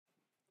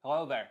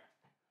Hello there,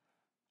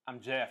 I'm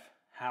Jeff.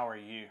 How are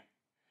you?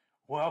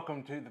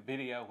 Welcome to the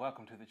video,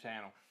 welcome to the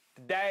channel.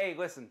 Today,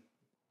 listen,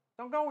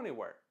 don't go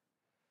anywhere.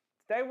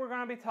 Today we're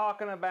going to be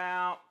talking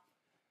about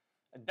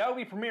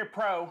Adobe Premiere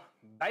Pro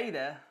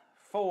Beta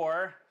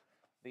for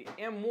the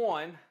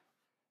M1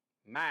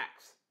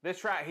 Macs.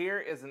 This right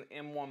here is an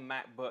M1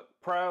 MacBook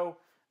Pro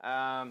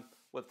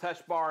with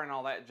touch bar and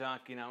all that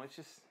junk. You know, it's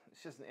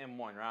just an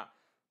M1, right?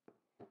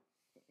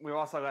 We've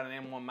also got an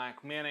M1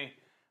 Mac Mini.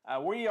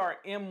 We are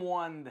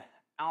M1'd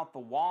out the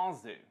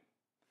wazoo.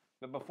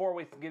 But before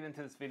we get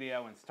into this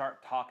video and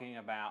start talking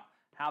about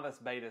how this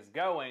beta is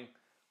going,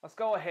 let's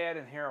go ahead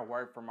and hear a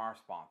word from our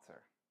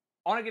sponsor.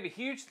 I want to give a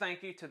huge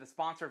thank you to the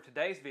sponsor of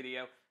today's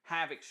video,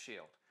 Havoc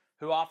Shield,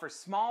 who offers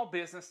small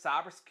business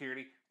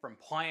cybersecurity from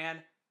plan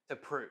to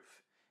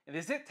proof. And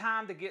is it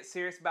time to get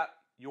serious about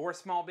your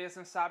small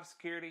business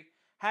cybersecurity?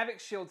 Havoc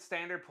Shield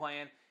standard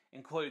plan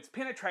includes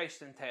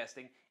penetration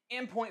testing,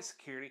 endpoint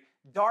security,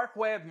 dark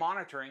web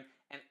monitoring,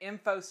 and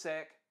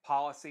InfoSec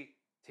policy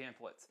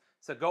templates.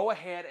 So go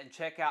ahead and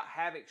check out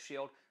Havoc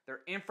Shield.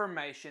 Their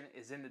information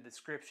is in the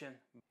description.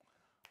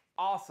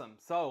 Awesome.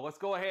 So let's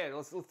go ahead.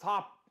 Let's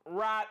hop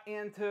right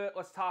into it.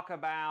 Let's talk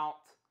about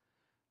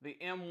the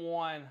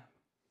M1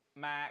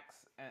 Macs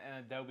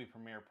and Adobe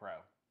Premiere Pro.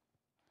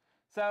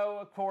 So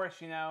of course,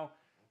 you know,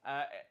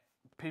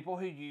 people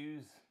who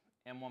use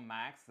M1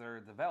 Macs, they're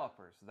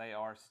developers. They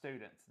are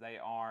students. They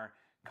are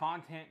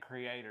content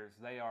creators.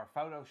 They are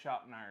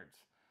Photoshop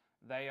nerds.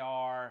 They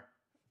are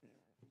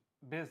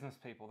business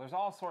people. There's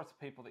all sorts of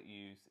people that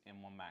use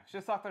M1 Macs.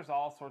 Just like there's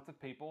all sorts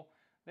of people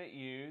that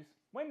use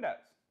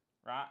Windows,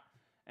 right?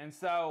 And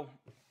so,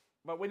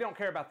 but we don't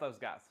care about those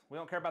guys. We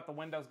don't care about the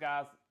Windows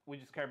guys. We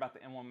just care about the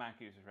M1 Mac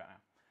users right now.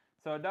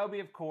 So Adobe,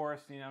 of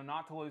course, you know,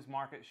 not to lose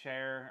market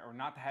share or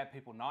not to have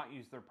people not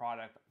use their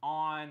product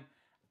on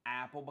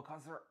Apple,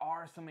 because there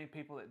are so many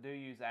people that do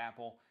use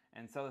Apple,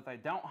 and so that they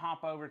don't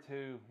hop over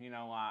to, you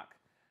know, like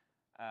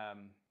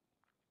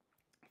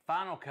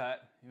Final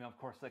Cut, you know, of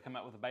course, they come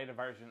out with a beta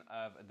version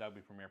of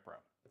Adobe Premiere Pro.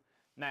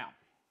 Now,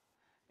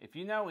 if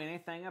you know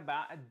anything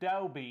about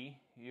Adobe,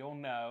 you'll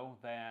know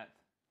that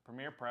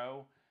Premiere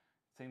Pro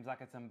seems like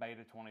it's in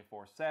beta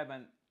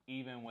 24/7,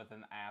 even with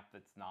an app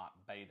that's not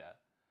beta.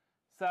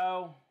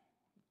 So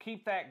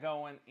keep that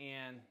going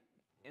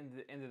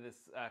into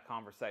this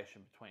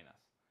conversation between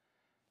us.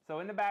 So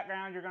in the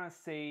background, you're going to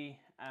see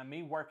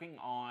me working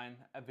on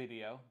a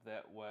video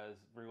that was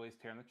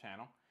released here on the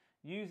channel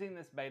using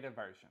this beta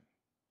version.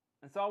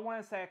 And so I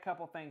want to say a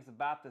couple things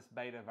about this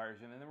beta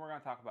version, and then we're going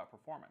to talk about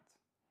performance.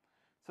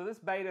 So this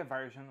beta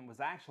version was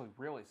actually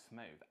really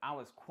smooth. I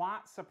was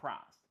quite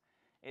surprised.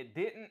 It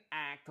didn't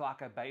act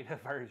like a beta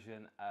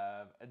version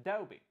of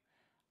Adobe.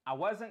 I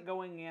wasn't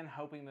going in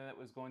hoping that it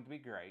was going to be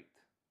great,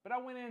 but I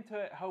went into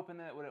it hoping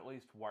that it would at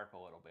least work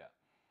a little bit.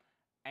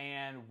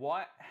 And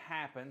what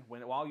happened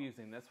while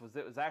using this was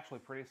it was actually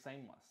pretty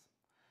seamless.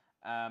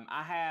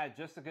 I had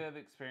just as good of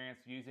experience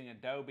using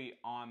Adobe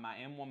on my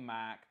M1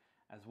 Mac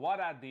as what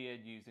I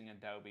did using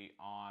Adobe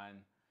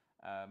on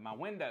my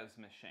Windows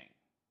machine.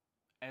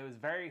 It was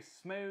very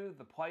smooth.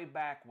 The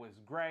playback was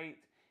great.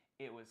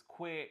 It was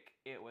quick.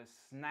 It was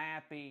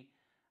snappy.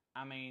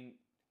 I mean,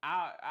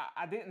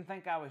 I didn't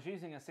think I was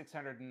using a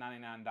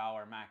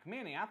 $699 Mac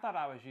Mini. I thought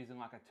I was using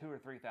like a $2,000 or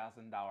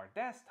 $3,000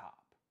 desktop.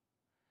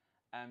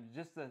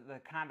 Just the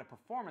kind of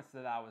performance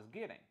that I was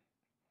getting.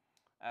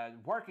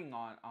 Working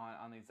on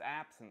these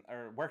apps,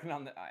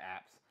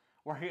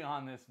 working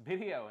on this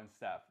video and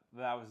stuff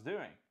that I was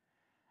doing.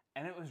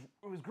 And it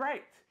was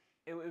great.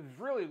 It was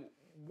really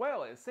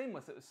well, it was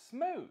seamless, it was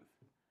smooth.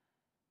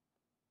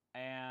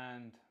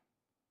 And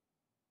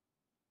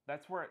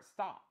that's where it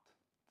stopped.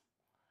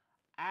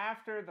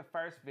 After the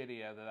first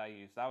video that I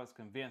used, I was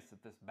convinced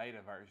that this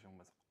beta version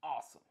was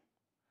awesome.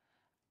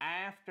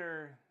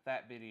 After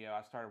that video,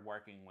 I started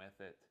working with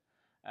it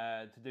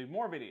to do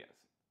more videos.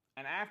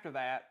 And after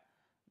that,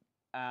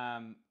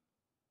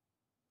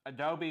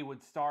 Adobe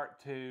would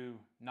start to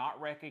not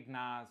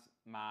recognize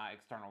my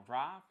external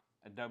drive.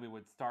 Adobe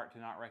would start to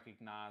not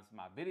recognize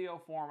my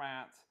video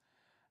formats.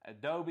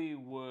 Adobe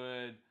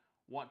would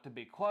want to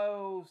be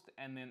closed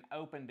and then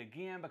opened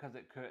again because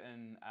it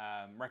couldn't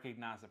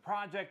recognize the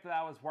project that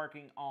I was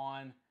working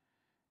on.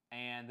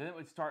 And then it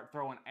would start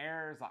throwing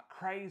errors like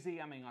crazy.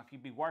 I mean, like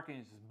you'd be working,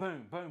 it's just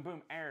boom, boom,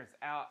 boom, errors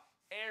out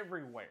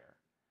everywhere.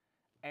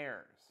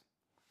 Errors.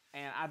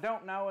 And I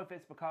don't know if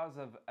it's because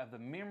of the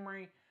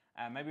memory.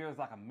 Maybe it was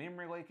like a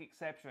memory leak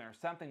exception or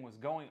something was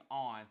going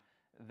on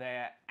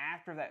that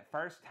after that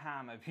first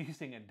time of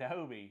using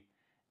Adobe,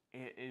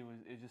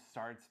 it just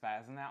started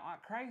spazzing out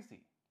like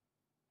crazy.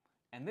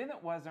 And then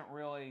it wasn't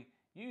really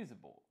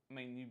usable. I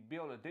mean, you'd be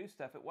able to do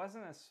stuff. It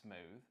wasn't as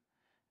smooth.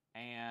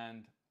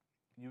 And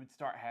you would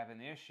start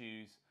having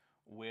issues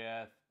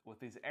with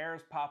these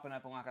errors popping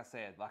up, and like I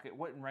said, like it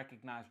wouldn't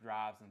recognize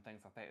drives and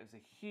things like that. It was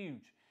a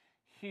huge,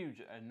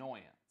 huge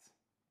annoyance.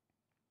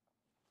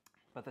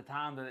 But the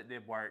time that it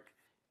did work,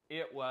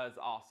 it was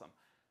awesome.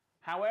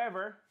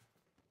 However,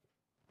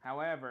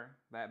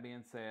 that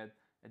being said,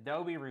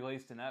 Adobe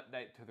released an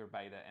update to their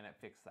beta and it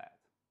fixed that.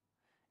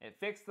 It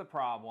fixed the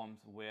problems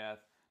with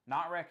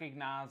not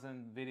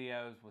recognizing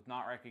videos, with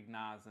not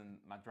recognizing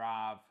my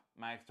drive,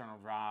 my external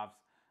drives,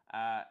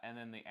 and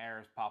then the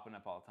errors popping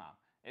up all the time.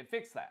 It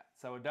fixed that.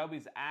 So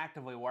Adobe's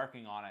actively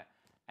working on it.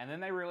 And then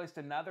they released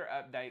another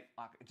update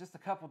like just a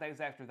couple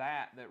days after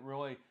that that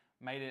really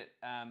made it,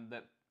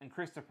 that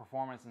increased the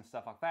performance and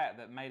stuff like that,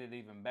 that made it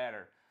even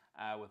better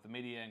with the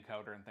media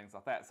encoder and things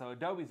like that. So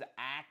Adobe's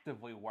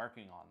actively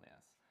working on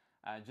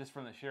this, just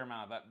from the sheer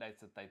amount of updates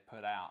that they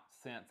put out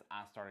since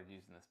I started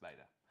using this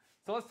beta.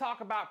 So let's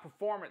talk about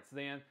performance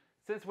then.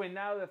 Since we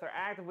know that they're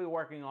actively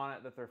working on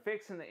it, that they're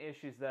fixing the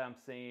issues that I'm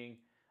seeing,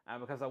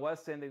 because I was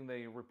sending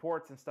the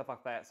reports and stuff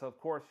like that. So of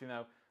course, you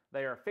know,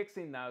 they are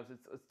fixing those.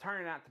 It's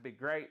turning out to be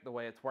great the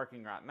way it's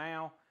working right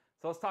now.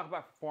 So let's talk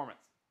about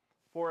performance.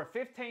 For a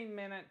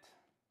 15-minute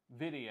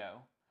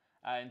video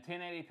in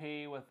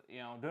 1080p with, you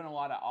know, doing a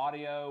lot of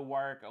audio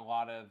work, a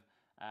lot of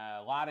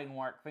lighting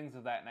work, things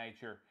of that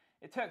nature,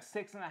 it took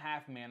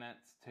 6.5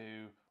 minutes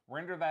to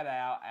render that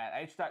out at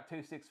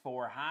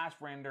H.264, highest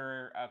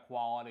render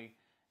quality,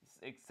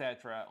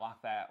 etc.,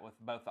 like that, with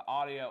both the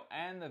audio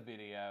and the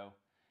video.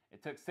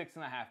 It took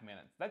 6.5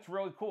 minutes. That's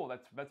really cool.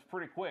 That's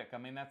pretty quick. I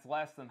mean, that's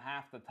less than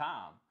half the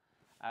time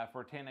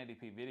for a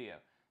 1080p video.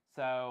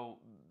 So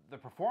the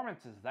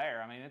performance is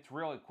there. I mean, it's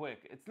really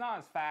quick. It's not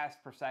as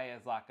fast per se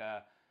as like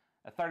a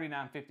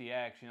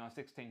 3950X, you know, a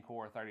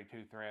 16-core,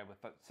 32-thread with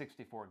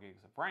 64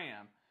 gigs of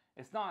RAM.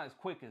 It's not as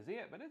quick as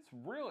it, but it's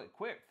really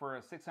quick for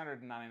a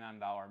 $699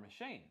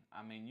 machine.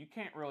 I mean, you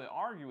can't really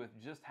argue with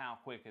just how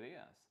quick it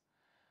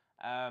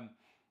is.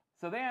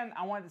 So then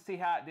I wanted to see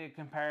how it did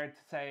compared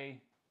to,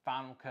 say,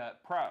 Final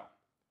Cut Pro.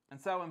 And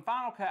so in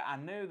Final Cut, I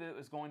knew that it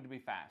was going to be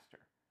faster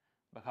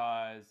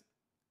because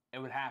it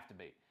would have to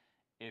be.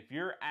 If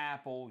you're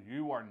Apple,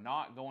 you are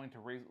not going to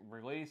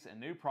release a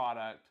new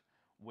product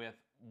with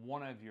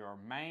one of your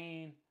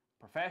main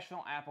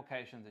professional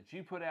applications that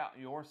you put out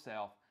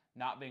yourself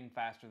not being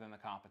faster than the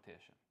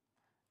competition.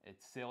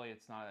 It's silly.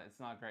 It's not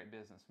a great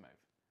business move.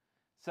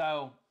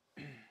 So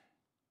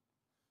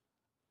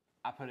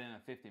I put in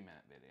a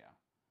 50-minute video.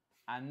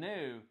 I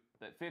knew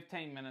that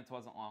 15 minutes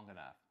wasn't long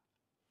enough.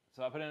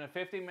 So I put in a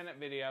 15-minute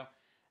video,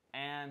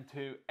 and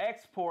to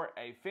export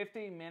a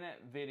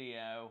 50-minute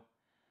video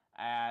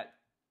at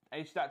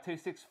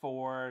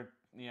H.264,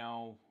 you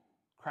know,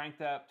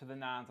 cranked up to the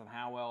nines on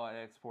how well it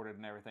exported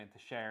and everything, to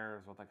share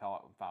is what they call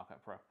it with Final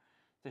Cut Pro.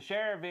 To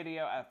share a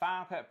video at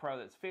Final Cut Pro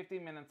that's 50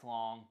 minutes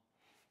long,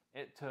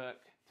 it took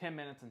 10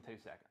 minutes and 2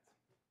 seconds.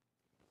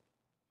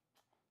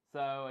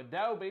 So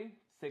Adobe,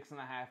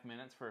 6.5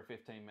 minutes for a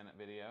 15-minute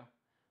video.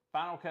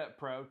 Final Cut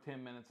Pro,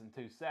 10 minutes and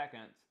 2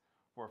 seconds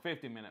for a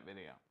 50-minute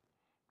video.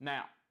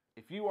 Now,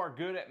 if you are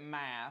good at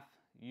math,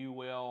 you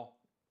will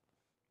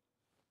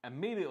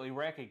immediately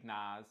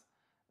recognize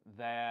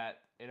that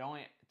it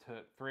only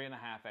took 3.5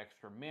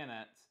 extra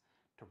minutes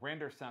to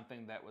render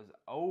something that was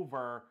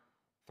over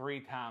 3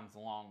 times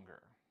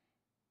longer.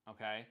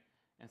 Okay?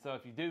 And so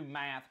if you do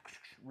math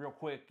real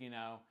quick, you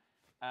know,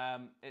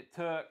 it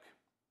took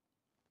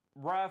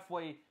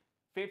roughly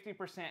 50%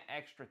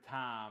 extra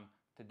time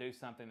to do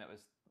something that was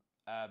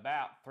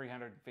about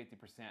 350%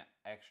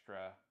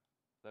 extra,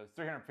 those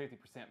 350%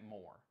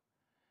 more.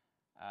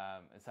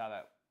 Is how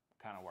that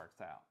kind of works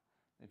out,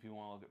 if you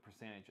want to look at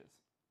percentages.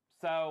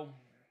 So,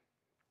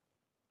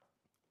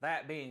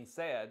 that being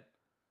said,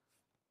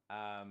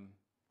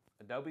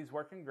 Adobe's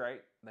working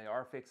great. They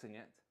are fixing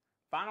it.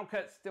 Final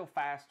Cut's still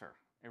faster.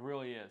 It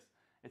really is.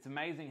 It's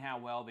amazing how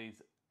well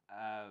these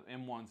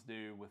M1s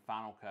do with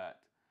Final Cut.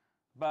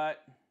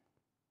 But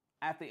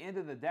at the end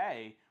of the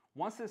day,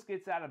 once this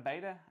gets out of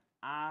beta,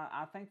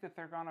 I think that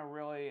they're going to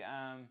really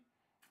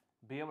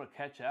be able to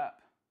catch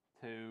up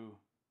to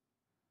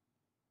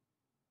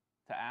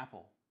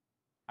Apple.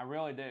 I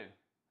really do.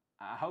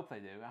 I hope they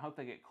do. I hope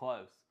they get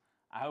close.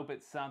 I hope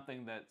it's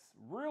something that's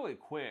really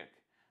quick.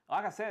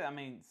 Like I said, I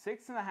mean,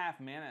 6.5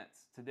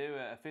 minutes to do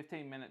a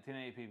 15-minute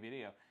 1080p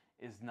video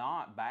is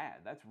not bad.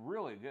 That's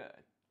really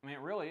good. I mean,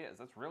 it really is.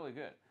 That's really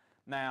good.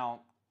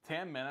 Now,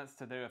 10 minutes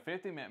to do a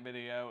 50-minute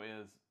video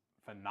is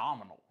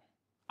phenomenal.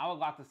 I would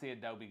like to see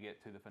Adobe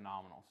get to the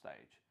phenomenal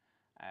stage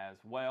as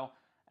well.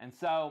 And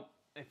so,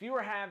 if you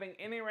are having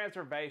any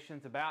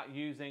reservations about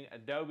using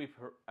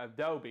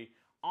Adobe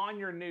on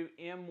your new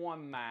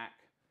M1 Mac,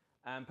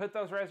 put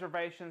those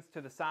reservations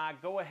to the side.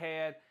 Go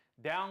ahead,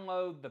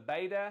 download the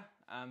beta.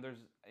 There's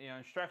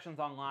instructions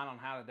online on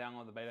how to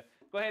download the beta.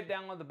 Go ahead,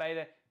 download the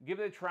beta, give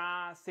it a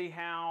try, see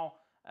how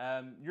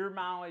your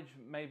mileage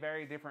may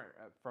vary different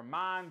from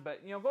mine,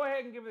 but go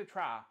ahead and give it a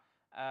try.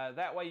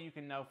 That way you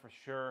can know for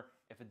sure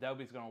if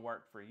Adobe's going to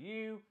work for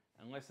you.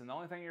 And listen, the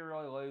only thing you're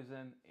really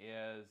losing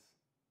is,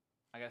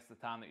 I guess, the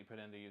time that you put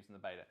into using the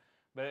beta.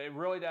 But it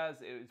really does.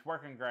 It's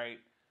working great.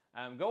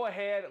 Go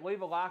ahead,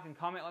 leave a like and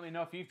comment. Let me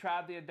know if you've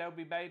tried the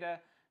Adobe beta.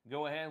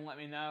 Go ahead and let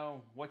me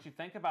know what you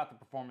think about the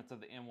performance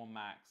of the M1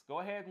 Max. Go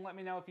ahead and let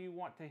me know if you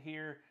want to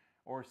hear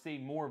or see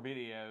more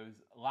videos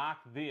like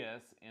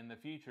this in the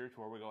future, to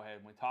where we go ahead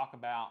and we talk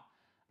about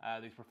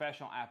these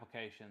professional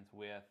applications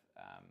with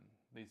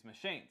these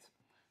machines.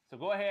 So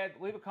go ahead,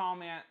 leave a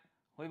comment,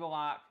 leave a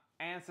like,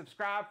 and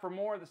subscribe for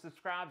more. The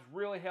subscribes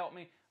really help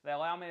me. They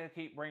allow me to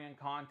keep bringing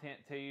content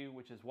to you,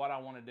 which is what I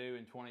want to do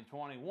in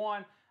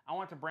 2021. I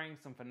want to bring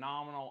some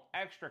phenomenal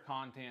extra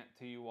content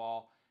to you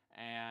all,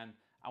 and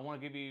I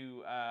want to give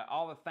you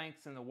all the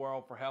thanks in the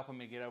world for helping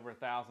me get over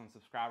 1,000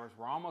 subscribers.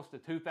 We're almost to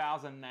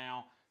 2,000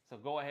 now, so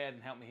go ahead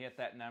and help me hit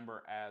that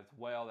number as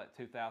well, that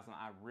 2,000.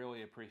 I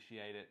really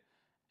appreciate it.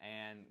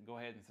 And go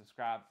ahead and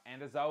subscribe.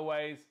 And as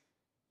always,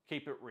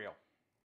 keep it real.